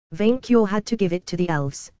Vainqueur had to give it to the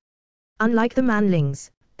elves. Unlike the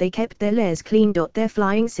manlings, they kept their lairs clean. Their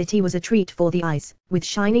flying city was a treat for the eyes, with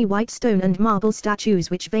shiny white stone and marble statues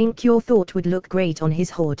which Vainqueur thought would look great on his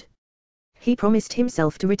hoard. He promised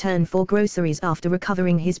himself to return for groceries after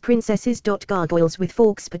recovering his princesses. Gargoyles with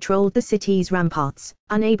forks patrolled the city's ramparts,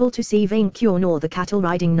 unable to see Vainqueur nor the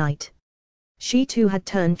cattle-riding knight. She too had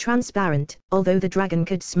turned transparent, although the dragon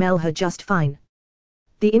could smell her just fine.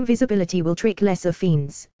 The invisibility will trick lesser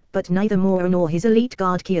fiends, but neither Mora nor his elite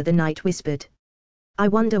guard Kia, the knight whispered. I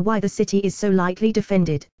wonder why the city is so lightly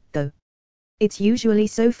defended, though. It's usually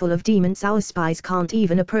so full of demons our spies can't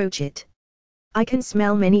even approach it. I can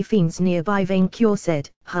smell many fiends nearby, Vainqueur said,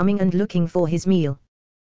 humming and looking for his meal.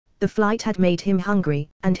 The flight had made him hungry,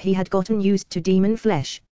 and he had gotten used to demon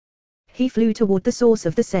flesh. He flew toward the source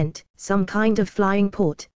of the scent, some kind of flying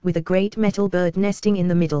port, with a great metal bird nesting in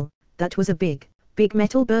the middle. That was a big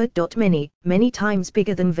metal bird. Many times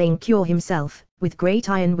bigger than Vainqueur himself, with great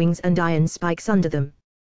iron wings and iron spikes under them.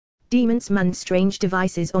 Demons manned strange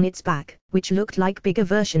devices on its back, which looked like bigger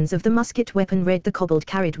versions of the musket weapon Red the Kobold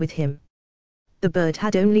carried with him. The bird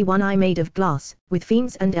had only one eye made of glass, with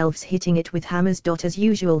fiends and elves hitting it with hammers. As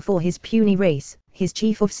usual for his puny race, his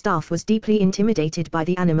chief of staff was deeply intimidated by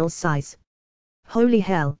the animal's size. Holy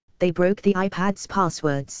hell, they broke the iPad's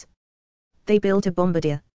passwords. They built a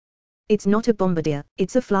bombardier. It's not a bombardier,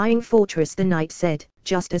 it's a flying fortress, the knight said,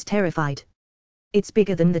 just as terrified. It's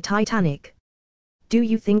bigger than the Titanic. Do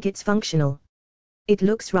you think it's functional? It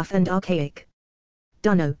looks rough and archaic.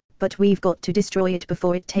 Dunno, but we've got to destroy it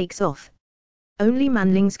before it takes off. Only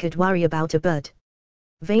manlings could worry about a bird.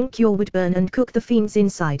 Vainqueur would burn and cook the fiends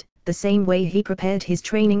inside, the same way he prepared his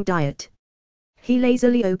training diet. He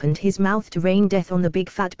lazily opened his mouth to rain death on the big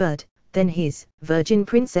fat bird, then his Virgin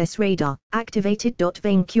Princess radar activated.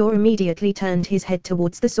 Vainqueur immediately turned his head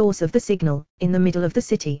towards the source of the signal, in the middle of the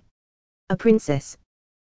city. A princess.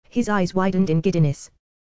 His eyes widened in giddiness.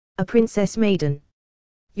 A princess maiden.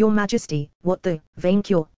 Your Majesty, what the?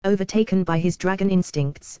 Vainqueur, overtaken by his dragon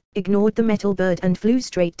instincts, ignored the metal bird and flew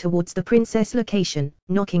straight towards the princess location,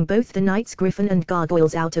 knocking both the knight's griffin and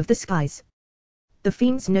gargoyles out of the skies. The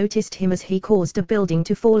fiends noticed him as he caused a building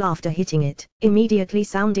to fall after hitting it, immediately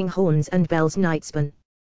sounding horns and bells. Knightsman.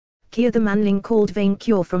 Kia the manling called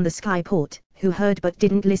Vainqueur from the skyport, who heard but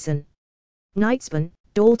didn't listen. Knightsman,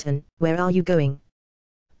 Dalton, where are you going?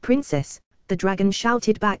 Princess, the dragon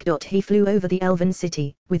shouted back. He flew over the elven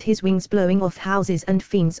city, with his wings blowing off houses and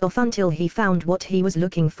fiends off until he found what he was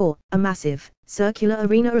looking for, a massive, circular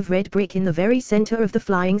arena of red brick in the very center of the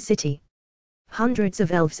flying city. Hundreds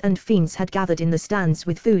of elves and fiends had gathered in the stands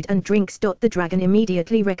with food and drinks. The dragon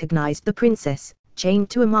immediately recognized the princess, chained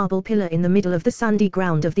to a marble pillar in the middle of the sandy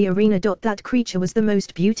ground of the arena. That creature was the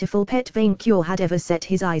most beautiful pet Vainqueur had ever set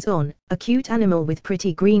his eyes on, a cute animal with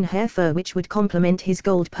pretty green hair fur which would complement his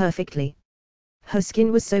gold perfectly. Her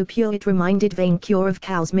skin was so pure it reminded Vainqueur of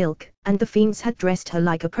cow's milk, and the fiends had dressed her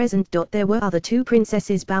like a present. There were other two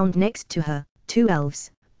princesses bound next to her, two elves,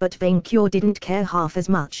 but Vainqueur didn't care half as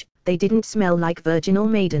much. They didn't smell like virginal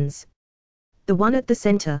maidens. The one at the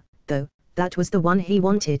center, though, that was the one he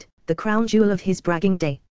wanted, the crown jewel of his bragging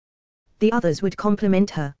day. The others would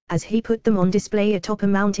compliment her, as he put them on display atop a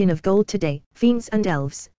mountain of gold. Today, fiends and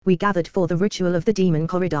elves, we gathered for the ritual of the demon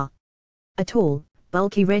corridor. A tall,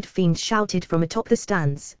 bulky red fiend shouted from atop the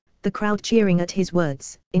stands, the crowd cheering at his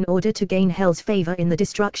words. In order to gain Hell's favor in the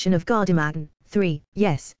destruction of Gardaman, three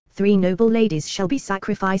noble ladies shall be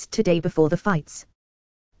sacrificed today before the fights.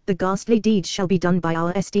 The ghastly deed shall be done by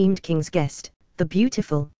our esteemed king's guest, the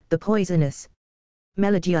beautiful, the poisonous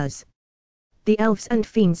Melodious. The elves and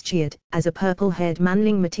fiends cheered, as a purple-haired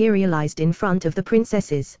manling materialized in front of the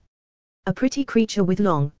princesses. A pretty creature with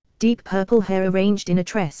long, deep purple hair arranged in a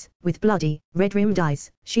tress, with bloody, red-rimmed eyes.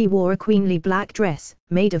 She wore a queenly black dress,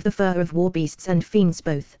 made of the fur of war beasts and fiends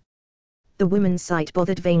both. The woman's sight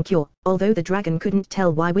bothered Vainqueur, although the dragon couldn't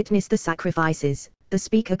tell why. Witness the sacrifices, the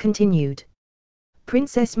speaker continued.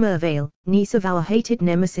 Princess Merveille, niece of our hated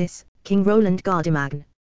nemesis, King Roland Gardaman.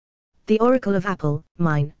 The Oracle of Apple,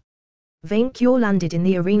 mine. Vainqueur landed in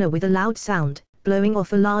the arena with a loud sound, blowing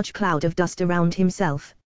off a large cloud of dust around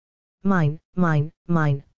himself. Mine, mine,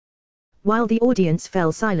 mine. While the audience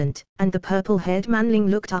fell silent, and the purple-haired manling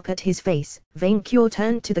looked up at his face, Vainqueur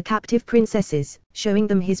turned to the captive princesses, showing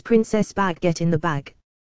them his princess bag. Get in the bag.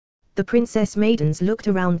 The princess maidens looked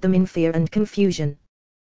around them in fear and confusion.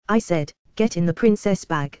 I said, get in the princess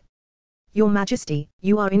bag. Your Majesty,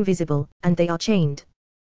 you are invisible, and they are chained.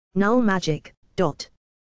 Null magic.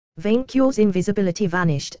 Vainqueur's invisibility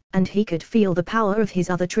vanished, and he could feel the power of his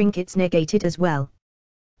other trinkets negated as well.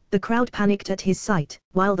 The crowd panicked at his sight,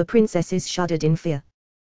 while the princesses shuddered in fear.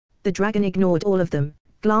 The dragon ignored all of them,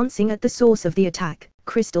 glancing at the source of the attack,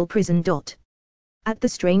 crystal prison. At the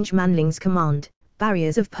strange manling's command,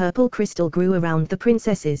 barriers of purple crystal grew around the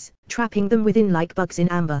princesses, trapping them within like bugs in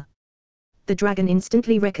amber. The dragon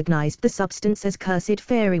instantly recognized the substance as cursed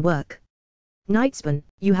fairy work. Knightsman,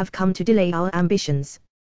 you have come to delay our ambitions.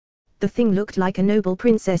 The thing looked like a noble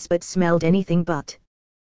princess but smelled anything but.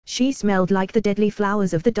 She smelled like the deadly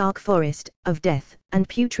flowers of the dark forest, of death, and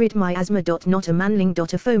putrid miasma. Not a manling. A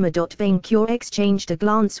foamer. Vainqueur exchanged a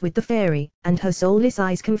glance with the fairy, and her soulless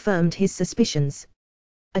eyes confirmed his suspicions.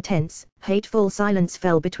 A tense, hateful silence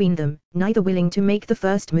fell between them, neither willing to make the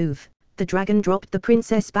first move. The dragon dropped the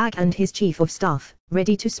princess bag and his chief of staff,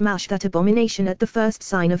 ready to smash that abomination at the first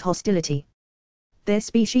sign of hostility. Their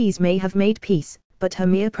species may have made peace, but her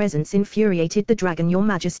mere presence infuriated the dragon. Your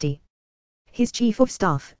Majesty. His chief of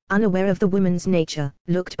staff, unaware of the woman's nature,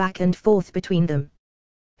 looked back and forth between them.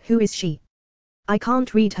 Who is she? I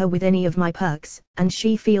can't read her with any of my perks, and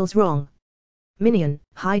she feels wrong. Minion,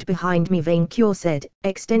 hide behind me, Vainqueur said,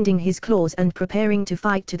 extending his claws and preparing to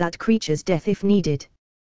fight to that creature's death if needed.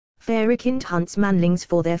 Fairykind hunts manlings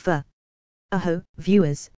for their fur. Aho,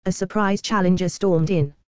 viewers, a surprise challenger stormed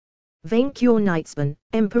in. Vainqueur Knightsman,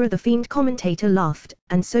 Emperor. The fiend commentator laughed,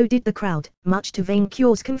 and so did the crowd, much to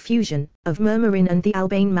Vainqueur's confusion, of Murmurin and the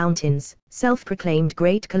Albane Mountains, self-proclaimed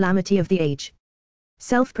great calamity of the age.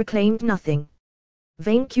 Self-proclaimed nothing.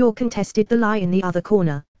 Vainqueur contested the lie in the other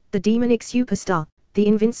corner, the demonic superstar, the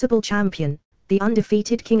invincible champion, the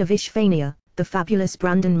undefeated king of Ishphania, the fabulous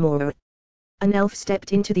Brandon Moore. An elf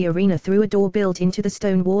stepped into the arena through a door built into the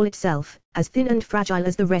stone wall itself, as thin and fragile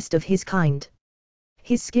as the rest of his kind.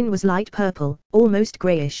 His skin was light purple, almost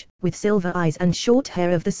grayish, with silver eyes and short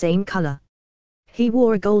hair of the same color. He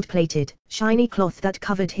wore a gold-plated, shiny cloth that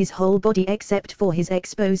covered his whole body except for his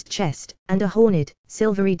exposed chest, and a horned,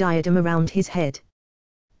 silvery diadem around his head.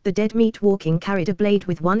 The dead meat walking carried a blade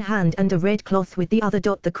with one hand and a red cloth with the other.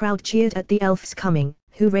 The crowd cheered at the elf's coming,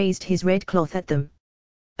 who raised his red cloth at them.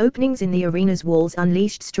 Openings in the arena's walls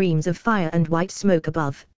unleashed streams of fire and white smoke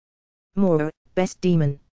above. More, best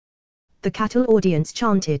demon. The cattle audience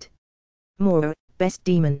chanted. More, best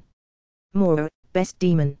demon. More, best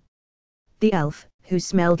demon. The elf, who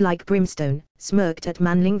smelled like brimstone, smirked at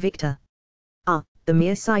manling Victor. Ah, the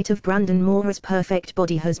mere sight of Brandon Moore's perfect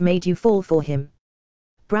body has made you fall for him.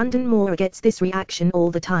 Brandon Moore gets this reaction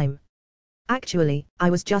all the time. Actually,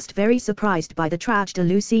 I was just very surprised by the Trage de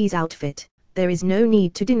Lucy's outfit. There is no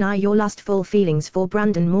need to deny your lustful feelings for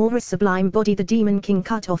Brandon Moore's sublime body. The Demon King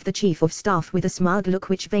cut off the chief of staff with a smug look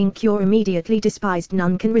which Vainqueur immediately despised.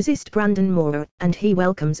 None can resist Brandon Moore, and he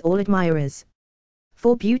welcomes all admirers.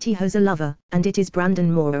 For beauty has a lover, and it is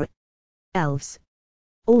Brandon Moore. Elves.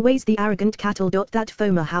 Always the arrogant cattle. That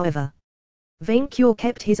foamer, however. Vainqueur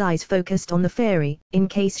kept his eyes focused on the fairy, in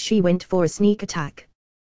case she went for a sneak attack.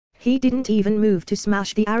 He didn't even move to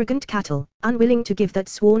smash the arrogant cattle, unwilling to give that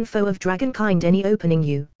sworn foe of dragonkind any opening.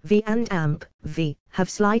 You, V and Amp, V,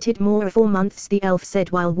 have slighted Moore for months, the elf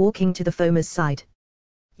said while walking to the foamer's side.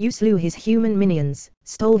 You slew his human minions,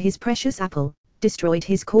 stole his precious apple, destroyed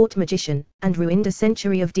his court magician, and ruined a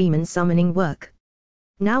century of demon summoning work.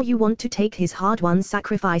 Now you want to take his hard-won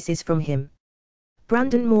sacrifices from him.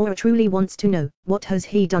 Brandon Moore truly wants to know, what has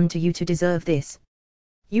he done to you to deserve this?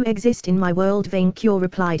 You exist in my world, Vainqueur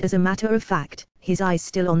replied as a matter of fact, his eyes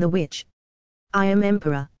still on the witch. I am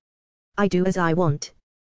emperor. I do as I want.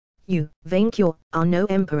 You, Vainqueur, are no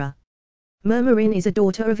emperor. Murmurin is a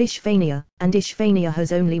daughter of Ishphania, and Ishphania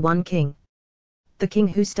has only one king. The king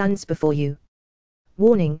who stands before you.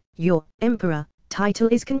 Warning, your emperor title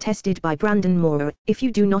is contested by Brandon Moore. If you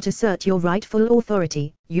do not assert your rightful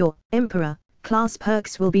authority, your emperor class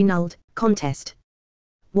perks will be nulled. Contest.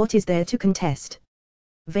 What is there to contest?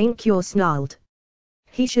 Vainqueur snarled.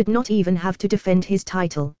 He should not even have to defend his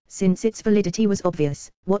title, since its validity was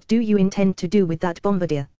obvious. What do you intend to do with that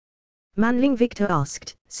bombardier? Manling Victor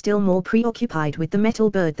asked, still more preoccupied with the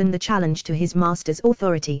metal bird than the challenge to his master's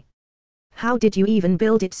authority. How did you even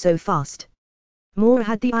build it so fast? Moore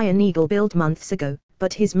had the Iron Eagle built months ago,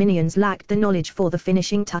 but his minions lacked the knowledge for the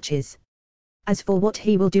finishing touches. As for what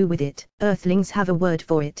he will do with it, Earthlings have a word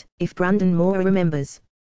for it, if Brandon Moore remembers.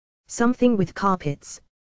 Something with carpets.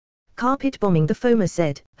 Carpet bombing, the foamer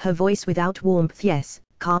said, her voice without warmth. Yes,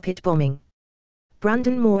 carpet bombing.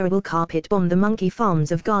 Brandon Moore will carpet bomb the monkey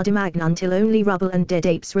farms of Gardemagn until only rubble and dead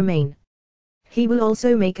apes remain. He will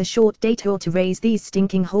also make a short detour to raise these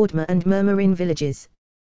stinking Hordma and Murmurin villages.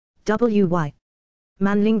 Why?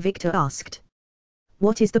 Manling Victor asked.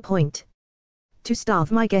 What is the point? To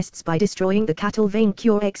starve my guests by destroying the cattle,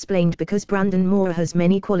 Vainqueur explained, because Brandon Moore has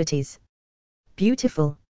many qualities.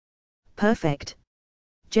 Beautiful. Perfect.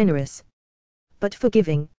 generous, but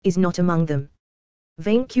forgiving, is not among them.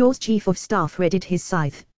 Vainqueur's chief of staff readied his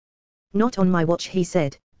scythe. Not on my watch, he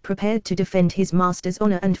said, prepared to defend his master's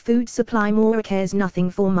honor and food supply. Mora cares nothing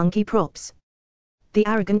for monkey props. The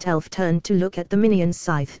arrogant elf turned to look at the minion's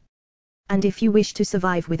scythe. And if you wish to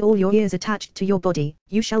survive with all your ears attached to your body,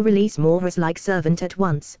 you shall release Mora's like servant at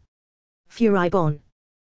once. Furibon.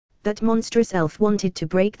 That monstrous elf wanted to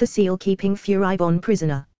break the seal, keeping Furibon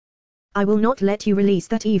prisoner. I will not let you release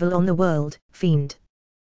that evil on the world, fiend.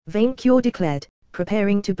 Vainqueur declared,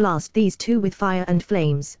 preparing to blast these two with fire and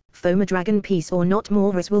flames. Foma dragon, peace or not,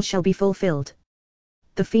 Mora's will shall be fulfilled.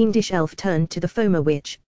 The fiendish elf turned to the Foma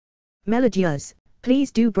witch. Melodious,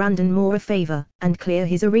 please do Brandon Moore a favor, and clear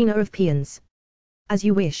his arena of peons. As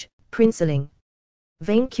you wish, princeling.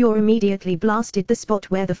 Vainqueur immediately blasted the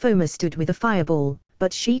spot where the Foma stood with a fireball,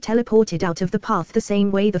 but she teleported out of the path the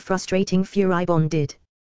same way the frustrating Furibon did.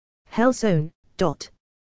 Hellzone.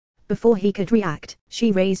 Before he could react,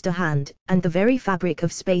 she raised a hand, and the very fabric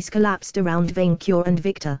of space collapsed around Vainqueur and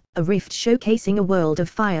Victor, a rift showcasing a world of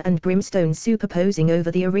fire and brimstone superposing over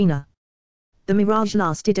the arena. The mirage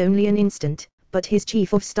lasted only an instant, but his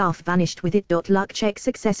chief of staff vanished with it. Luck check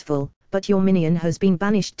successful, but your minion has been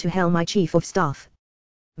banished to hell, my chief of staff.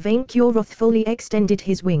 Vainqueur wrathfully extended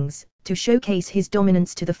his wings, to showcase his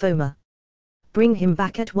dominance to the Foma. Bring him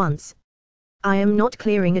back at once. I am not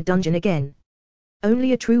clearing a dungeon again.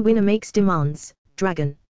 Only a true winner makes demands,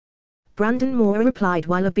 dragon. Brandon Moore replied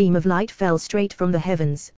while a beam of light fell straight from the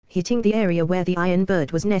heavens, hitting the area where the iron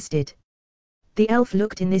bird was nested. The elf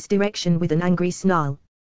looked in this direction with an angry snarl.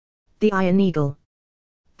 The Iron Eagle.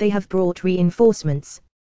 They have brought reinforcements.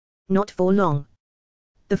 Not for long.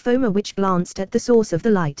 The Foma witch glanced at the source of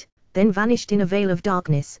the light, then vanished in a veil of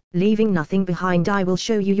darkness, leaving nothing behind. I will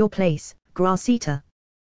show you your place, grass eater.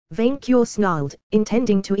 Vainqueur snarled,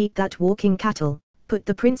 intending to eat that walking cattle, put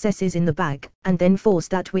the princesses in the bag, and then force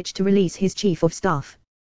that witch to release his chief of staff.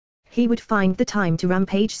 He would find the time to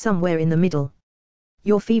rampage somewhere in the middle.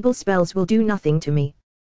 Your feeble spells will do nothing to me.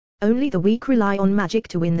 Only the weak rely on magic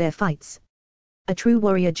to win their fights. A true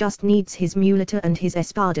warrior just needs his muleta and his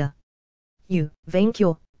espada. You,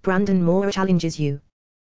 Vainqueur, Brandon Moore challenges you.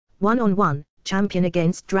 1-on-1, champion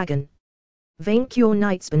against dragon. Vainqueur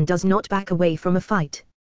Knightsman does not back away from a fight.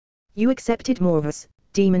 You accepted Moore's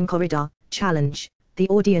Demon Corridor challenge. The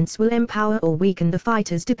audience will empower or weaken the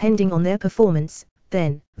fighters depending on their performance.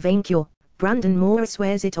 Then, Vainqueur, Brandon Moore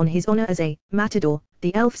swears it on his honor as a matador.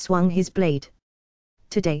 The elf swung his blade.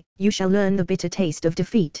 Today, you shall learn the bitter taste of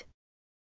defeat.